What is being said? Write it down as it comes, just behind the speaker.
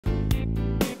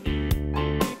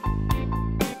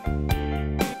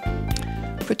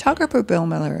Photographer Bill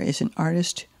Miller is an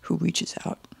artist who reaches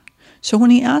out. So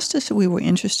when he asked us if we were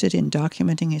interested in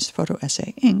documenting his photo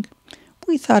essay, Ink,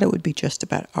 we thought it would be just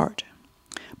about art.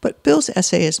 But Bill's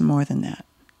essay is more than that.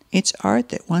 It's art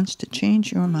that wants to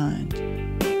change your mind.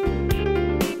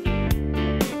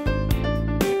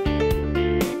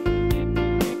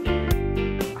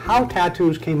 How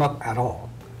tattoos came up at all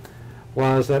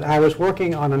was that I was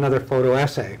working on another photo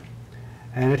essay,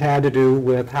 and it had to do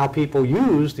with how people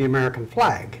use the American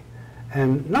flag.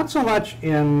 And not so much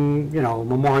in,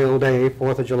 Memorial Day,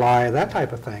 4th of July, that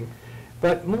type of thing,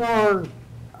 but more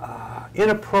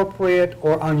inappropriate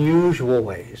or unusual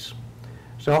ways.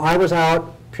 So I was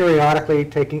out periodically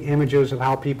taking images of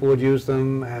how people would use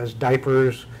them as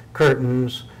diapers,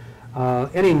 curtains,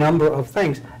 any number of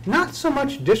things. Not so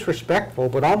much disrespectful,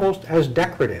 but almost as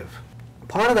decorative.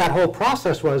 Part of that whole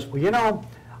process was,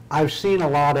 I've seen a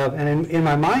lot of, and in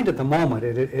my mind at the moment,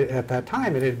 at that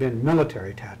time, it had been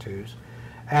military tattoos,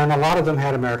 and a lot of them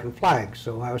had American flags.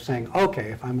 So I was saying,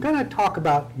 okay, if I'm going to talk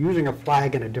about using a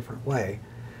flag in a different way,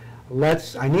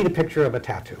 I need a picture of a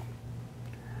tattoo.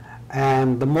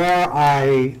 And the more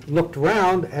I looked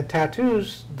around at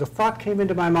tattoos, the thought came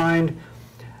into my mind,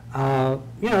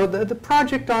 the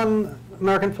project on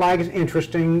American flag is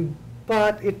interesting,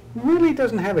 but it really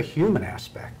doesn't have a human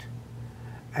aspect.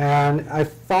 And I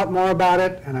thought more about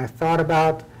it, and I thought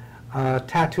about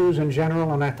tattoos in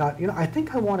general, and I thought, I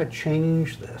think I want to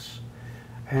change this.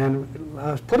 And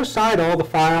put aside all the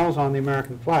files on the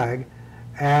American flag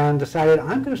and decided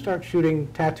I'm going to start shooting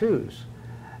tattoos.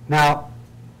 Now,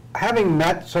 having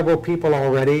met several people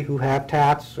already who have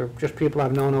tats, or just people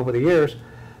I've known over the years,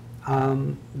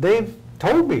 they've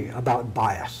told me about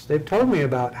bias. They've told me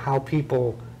about how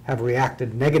people have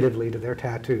reacted negatively to their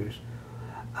tattoos.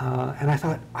 And I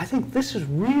thought, I think this is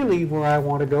really where I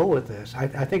want to go with this.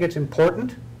 I think it's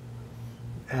important.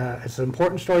 It's an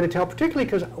important story to tell, particularly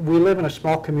because we live in a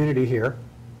small community here.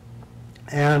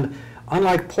 And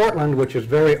unlike Portland, which is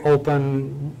very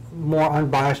open, more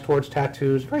unbiased towards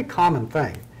tattoos, very common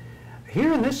thing.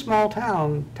 Here in this small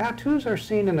town, tattoos are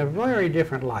seen in a very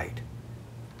different light.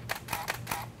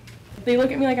 They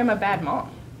look at me like I'm a bad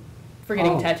mom for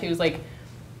getting tattoos. Like,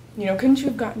 couldn't you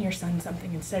have gotten your son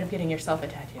something instead of getting yourself a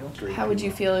tattoo? How would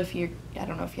you feel if I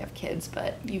don't know if you have kids,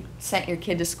 but you sent your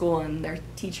kid to school and their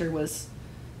teacher was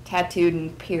tattooed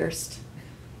and pierced?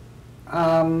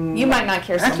 You might not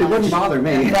care so much. Actually, it wouldn't bother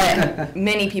me. But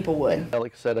many people would.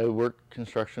 Like I said, I worked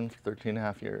construction for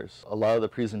 13.5 years. A lot of the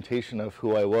presentation of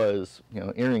who I was,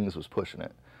 earrings was pushing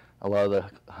it. A lot of the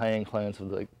high-end clients of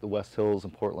the West Hills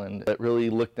and Portland that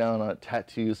really looked down on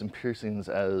tattoos and piercings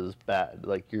as bad.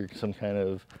 Like you're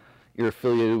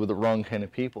affiliated with the wrong kind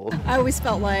of people. I always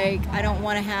felt like I don't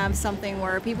want to have something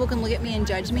where people can look at me and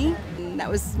judge me. And that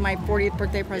was my 40th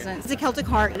birthday present. It's a Celtic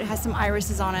heart. It has some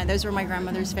irises on it. Those were my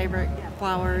grandmother's favorite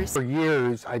flowers. For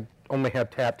years, I only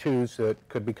had tattoos that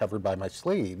could be covered by my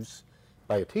sleeves,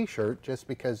 by a t-shirt, just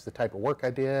because the type of work I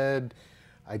did,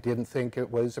 I didn't think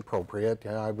it was appropriate.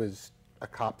 I was a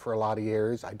cop for a lot of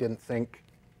years. I didn't think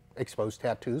exposed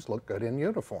tattoos looked good in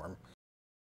uniform.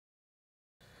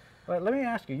 But let me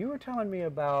ask you, you were telling me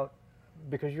about,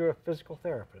 because you're a physical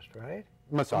therapist, right?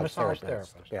 Massage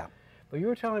therapist, yeah. But you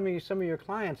were telling me some of your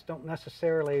clients don't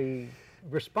necessarily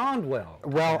respond well.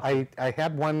 Well, I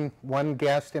had one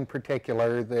guest in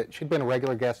particular that she'd been a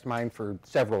regular guest of mine for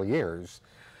several years,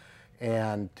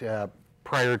 and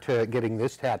prior to getting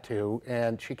this tattoo,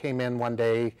 and she came in one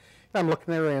day, and I'm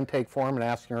looking at her intake form and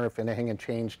asking her if anything had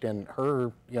changed in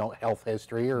her, health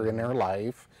history or in her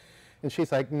life. And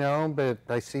she's like, no, but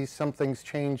I see something's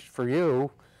changed for you.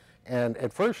 And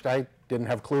at first I didn't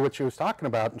have a clue what she was talking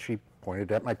about, and she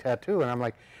pointed at my tattoo, and I'm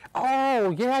like,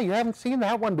 oh yeah, you haven't seen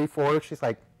that one before. She's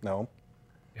like, no.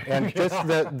 And just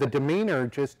the demeanor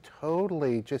just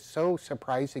totally, just so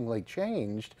surprisingly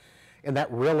changed. And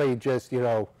that really just,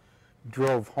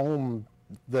 drove home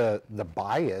the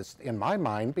bias in my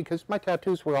mind, because my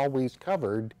tattoos were always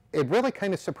covered. It really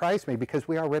kind of surprised me because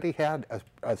we already had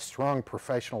a strong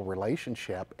professional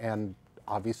relationship, and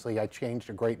obviously I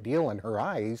changed a great deal in her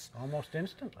eyes. Almost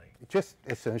instantly. Just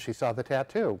as soon as she saw the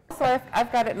tattoo. So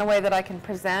I've got it in a way that I can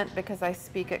present, because I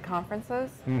speak at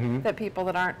conferences, that people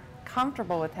that aren't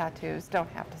comfortable with tattoos don't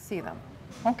have to see them.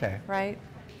 Okay. Right?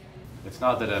 It's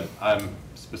not that I'm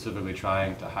specifically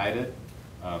trying to hide it,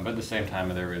 but at the same time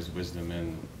there is wisdom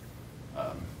in,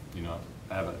 I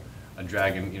have a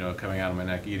dragon, coming out of my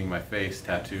neck eating my face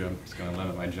tattoo. I'm just going to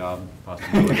limit my job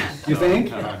possibilities. You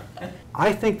think?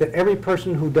 I think that every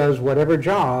person who does whatever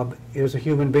job is a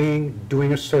human being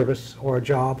doing a service or a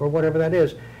job or whatever that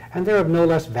is, and they're of no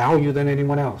less value than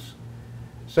anyone else.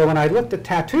 So when I looked at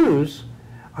tattoos,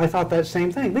 I thought that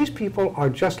same thing. These people are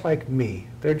just like me.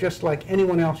 They're just like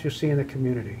anyone else you see in the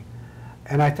community.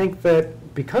 And I think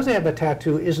that because they have a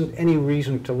tattoo isn't any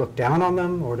reason to look down on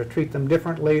them or to treat them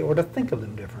differently or to think of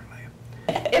them differently.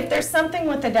 If there's something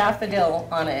with a daffodil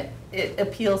on it, it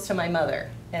appeals to my mother,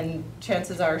 and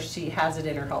chances are she has it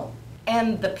in her home.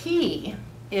 And the P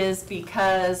is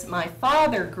because my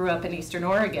father grew up in Eastern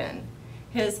Oregon.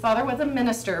 His father was a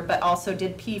minister, but also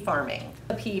did pea farming.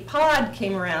 The pea pod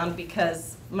came around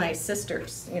because my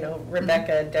sisters, you know,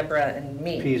 Rebecca, Deborah, and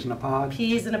me. Peas in a pod?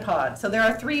 Peas in a pod. So there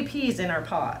are 3 peas in our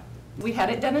pod. We had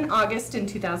it done in August in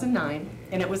 2009,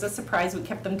 and it was a surprise. We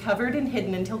kept them covered and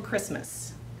hidden until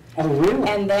Christmas. Oh, really?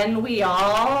 And then we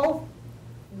all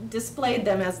displayed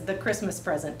them as the Christmas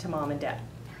present to Mom and Dad.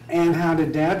 And how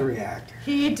did Dad react?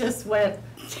 He just went,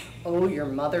 oh, your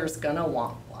mother's gonna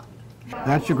want one.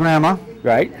 That's your grandma,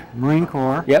 Right? Marine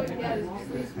Corps. Yep.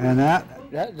 And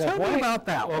that, That, tell me about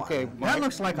that one. Okay. That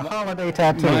looks like a holiday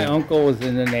tattoo. My uncle was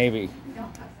in the Navy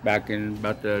back in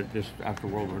just after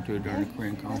World War II during the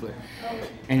Korean conflict,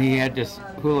 and he had this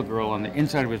hula girl on the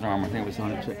inside of his arm. I think it was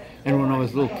on it. And when I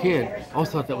was a little kid, I always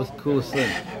thought that was the coolest thing.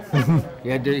 he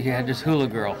had this hula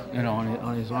girl, you know,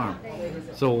 on his arm.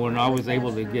 So when I was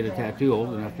able to get a tattoo,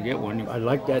 old enough to get one, I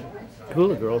liked that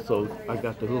hula girl, so I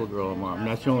got the hula girl on my arm. And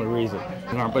that's the only reason.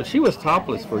 But she was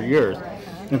topless for years.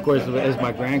 And of course, as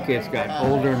my grandkids got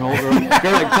older and older,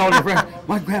 they're like telling their friends,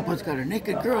 my grandpa's got a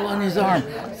naked girl on his arm.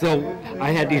 So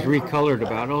I had these recolored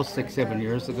about, 6, 7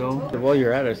 years ago. While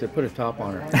you're at it, I said, put a top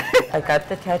on her. I got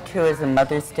the tattoo as a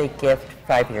Mother's Day gift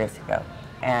 5 years ago.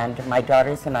 And my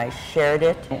daughters and I shared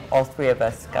it. All 3 of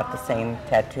us got the same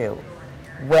tattoo.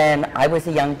 When I was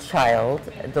a young child,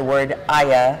 the word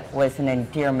Aya was an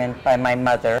endearment by my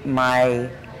mother. My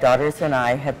daughters and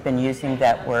I have been using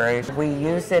that word. We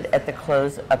use it at the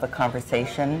close of a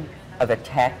conversation, of a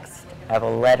text, of a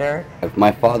letter.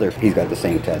 My father, he's got the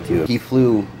same tattoo. He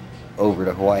flew over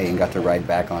to Hawaii and got to ride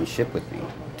back on ship with me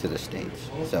to the States.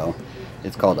 So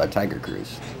it's called a Tiger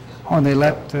Cruise. Oh, and they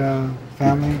let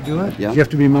family do it? Yeah. Do you have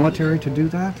to be military to do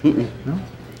that? Mm-mm. No?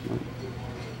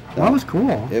 Well, that was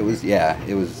cool. It was, yeah,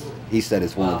 it was, he said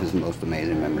it's one of his most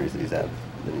amazing memories that he's had.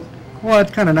 Well,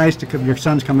 it's kind of nice to come, your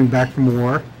son's coming back from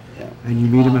war, Yeah. and you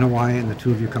meet him in Hawaii, and the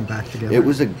 2 of you come back together. It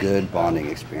was a good bonding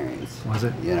experience. Was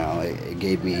it? You know, it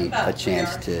gave me a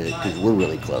chance to, because we're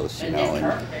really close, you know,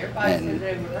 and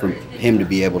for him to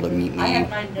be able to meet me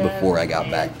before I got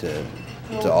back to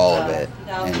all of it,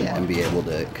 and be able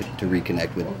to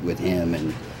reconnect with him,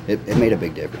 and it made a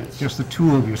big difference. Just the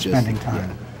 2 of you spending time.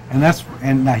 Yeah.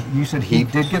 And you said he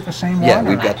did get the same one? Yeah,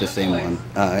 we've got the same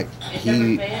one.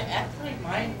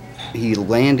 He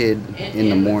landed in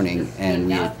the morning,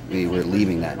 and we were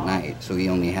leaving that night, so he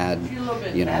only had,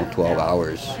 12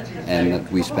 hours, and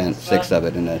we spent 6 of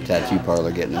it in a tattoo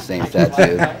parlor getting the same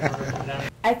tattoo.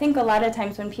 I think a lot of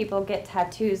times when people get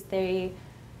tattoos, they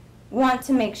want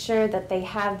to make sure that they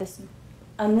have this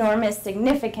enormous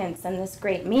significance and this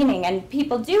great meaning, and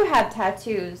people do have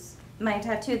tattoos. My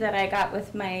tattoo that I got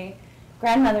with my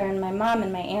grandmother and my mom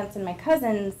and my aunts and my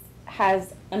cousins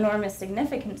has enormous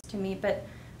significance to me, but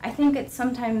I think it's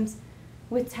sometimes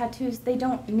with tattoos they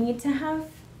don't need to have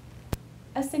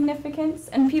a significance,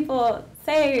 and people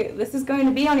say this is going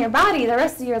to be on your body the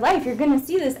rest of your life, you're going to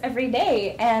see this every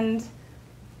day, and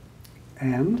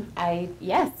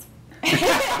yes.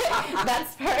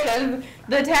 That's part of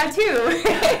the tattoo.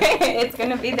 It's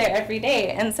going to be there every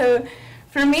day. And so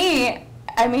for me,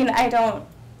 I mean, I don't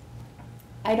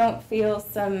feel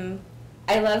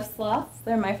I love sloths.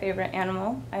 They're my favorite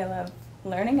animal. I love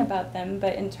learning about them,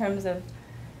 but in terms of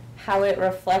how it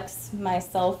reflects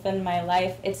myself and my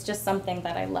life, it's just something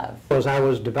that I love. As I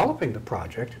was developing the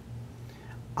project,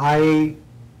 I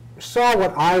saw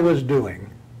what I was doing,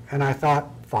 and I thought,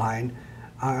 fine,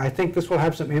 I think this will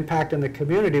have some impact in the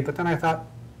community, but then I thought,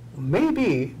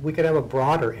 maybe we could have a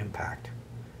broader impact.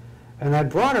 And that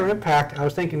broader impact, I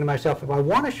was thinking to myself, if I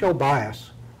want to show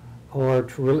bias or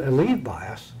to relieve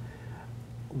bias,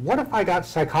 what if I got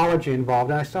psychology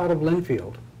involved? And I thought of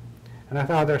Linfield, and I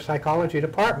thought of their psychology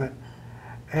department.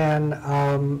 And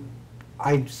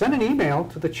I sent an email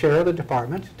to the chair of the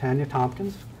department, Tanya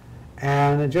Tompkins,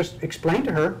 and just explained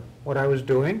to her what I was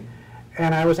doing.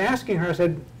 And I was asking her, I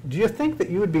said, do you think that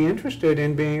you would be interested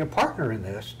in being a partner in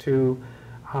this to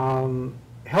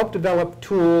help develop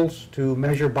tools to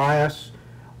measure bias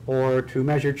or to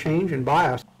measure change in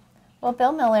bias? Well,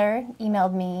 Bill Miller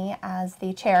emailed me as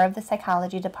the chair of the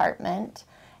psychology department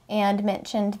and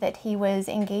mentioned that he was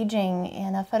engaging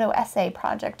in a photo essay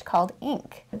project called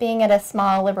Ink. Being at a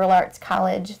small liberal arts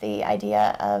college, the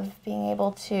idea of being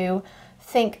able to,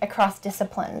 think across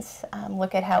disciplines,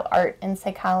 look at how art and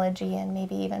psychology and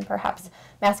maybe even perhaps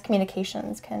mass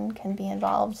communications can be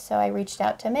involved. So I reached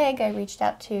out to Meg, I reached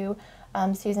out to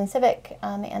Susan Civic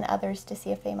and others to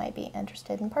see if they might be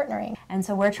interested in partnering. And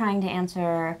so we're trying to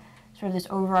answer sort of this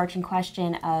overarching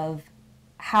question of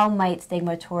how might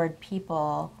stigma toward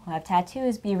people who have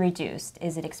tattoos be reduced?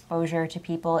 Is it exposure to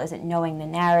people? Is it knowing the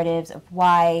narratives of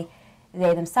why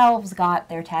they themselves got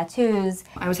their tattoos?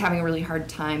 I was having a really hard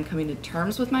time coming to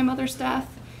terms with my mother's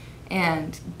death,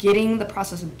 and getting the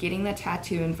process of getting the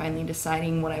tattoo and finally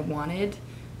deciding what I wanted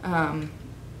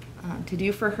to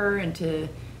do for her and to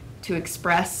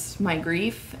express my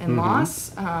grief and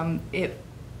loss, it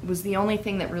was the only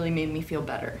thing that really made me feel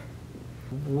better.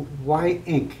 Why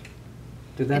ink?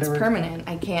 It's permanent.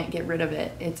 I can't get rid of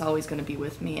it. It's always going to be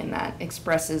with me, and that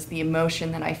expresses the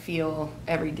emotion that I feel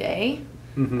every day.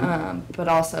 But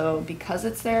also, because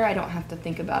it's there, I don't have to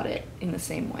think about it in the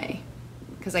same way,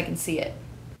 because I can see it.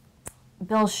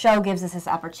 Bill's show gives us this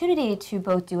opportunity to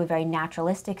both do a very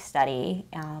naturalistic study,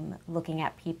 looking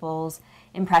at people's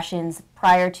impressions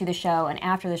prior to the show and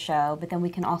after the show, but then we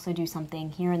can also do something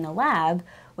here in the lab,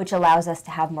 which allows us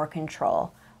to have more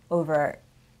control over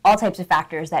all types of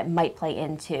factors that might play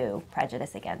into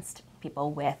prejudice against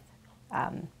people with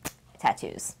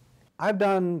tattoos. I've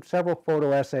done several photo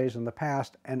essays in the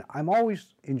past, and I've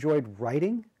always enjoyed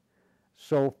writing.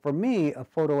 So for me, a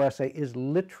photo essay is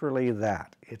literally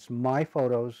that. It's my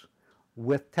photos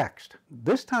with text.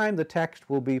 This time the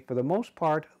text will be, for the most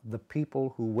part, the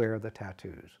people who wear the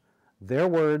tattoos. Their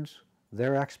words,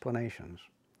 their explanations.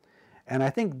 And I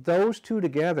think those two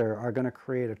together are going to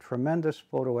create a tremendous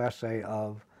photo essay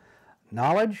of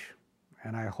knowledge,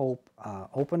 and I hope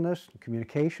openness and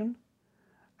communication,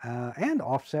 and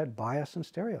offset bias and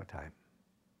stereotype.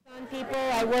 People,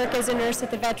 I work as a nurse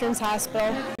at the Veterans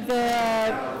Hospital.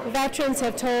 The veterans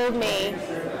have told me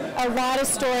a lot of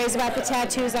stories about the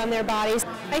tattoos on their bodies.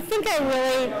 I think I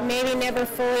really maybe never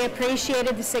fully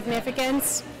appreciated the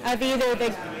significance of either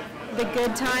the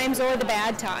good times or the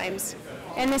bad times,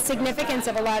 and the significance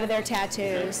of a lot of their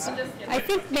tattoos. I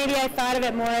think maybe I thought of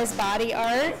it more as body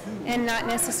art and not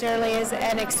necessarily as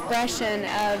an expression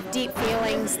of deep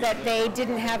feelings that they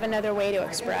didn't have another way to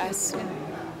express.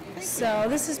 So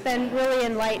this has been really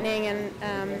enlightening, and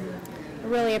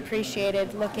really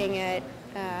appreciated looking at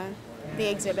the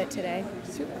exhibit today.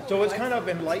 So it's kind of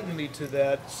enlightened me to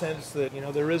that sense that, you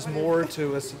know, there is more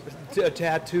to a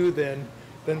tattoo than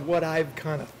what I've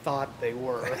kind of thought they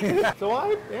were. So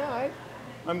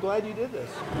I'm glad you did this.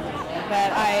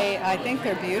 But I think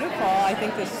they're beautiful. I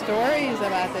think the stories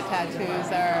about the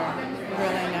tattoos are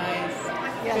really nice,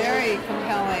 very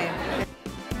compelling.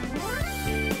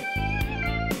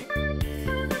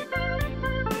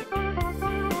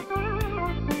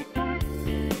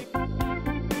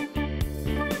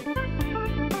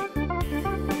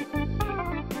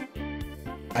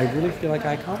 I really feel like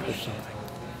I accomplished something.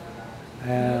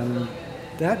 And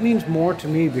that means more to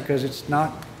me because it's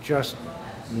not just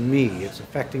me, it's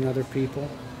affecting other people,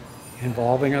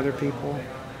 involving other people,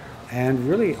 and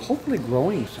really hopefully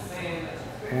growing something.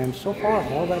 And so far,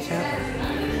 all that's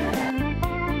happened.